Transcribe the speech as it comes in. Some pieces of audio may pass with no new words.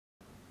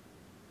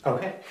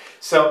Okay,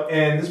 so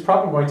in this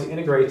problem, I'm going to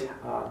integrate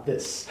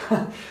this.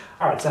 All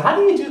right, so how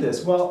do you do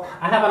this? Well,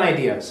 I have an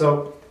idea.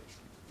 So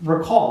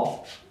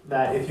recall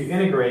that if you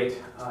integrate,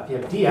 you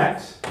have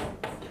dx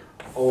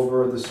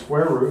over the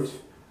square root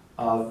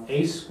of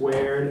a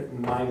squared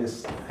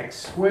minus x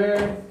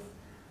squared,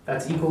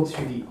 that's equal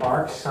to the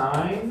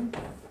arcsine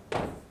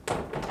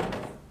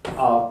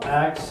of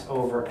x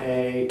over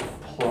a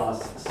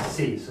plus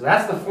c. So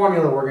that's the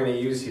formula we're going to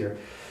use here.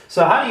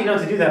 So how do you know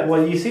to do that?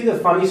 Well, you see the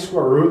funny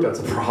square root, that's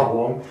a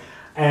problem.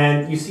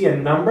 And you see a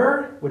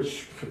number,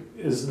 which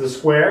is the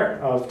square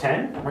of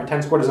 10, right?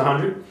 10 squared is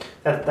 100.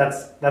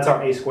 That's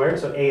our a squared,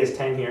 so a is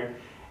 10 here.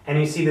 And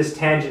you see this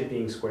tangent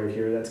being squared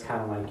here, that's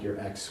kind of like your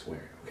x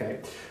squared, okay?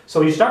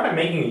 So you start by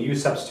making a u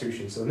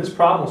substitution. So in this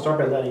problem, we'll start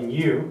by letting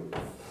u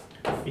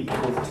be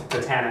equal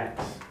to tan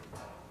x.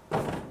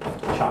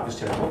 Chalk is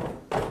typical,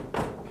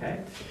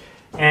 okay?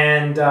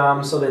 And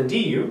so then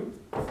du,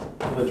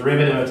 the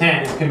derivative of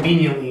tan, is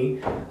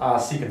conveniently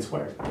secant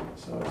squared.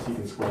 So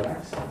secant squared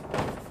x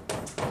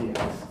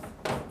dx.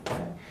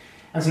 Okay.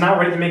 And so now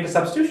we're ready to make a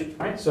substitution,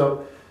 right?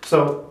 So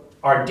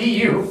our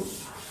du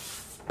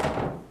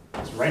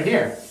is right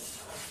here.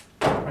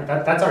 Right?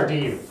 That's our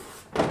du.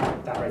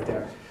 That right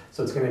there.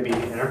 So it's going to be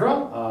the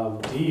integral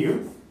of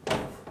du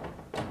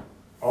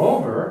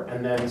over,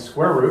 and then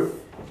square root,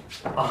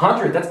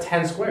 100, that's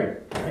 10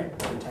 squared,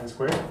 right? So 10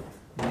 squared.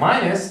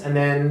 Minus, and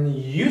then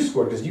u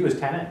squared, because u is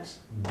tan x.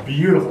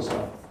 Beautiful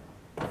stuff.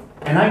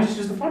 And now you just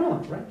use the formula,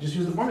 right? Just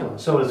use the formula.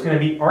 So it's going to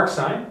be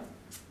arcsine.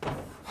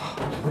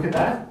 Look at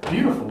that.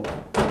 Beautiful.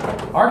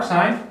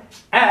 Arcsine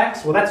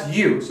x, well, that's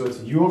u, so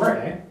it's u over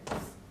a.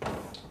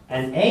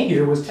 And a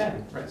here was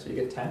 10, right? So you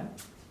get 10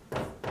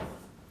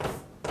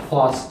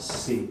 plus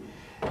c.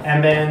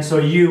 And then, so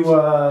u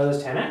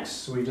was 10x,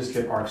 so we just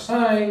get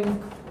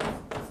arcsine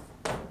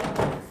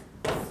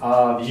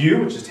of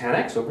u, which is tan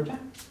x over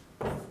 10.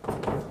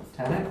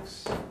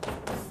 10x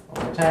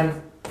over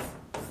 10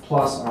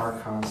 plus our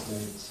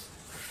constant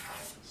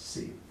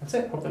c. That's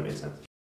it. Hope that made sense.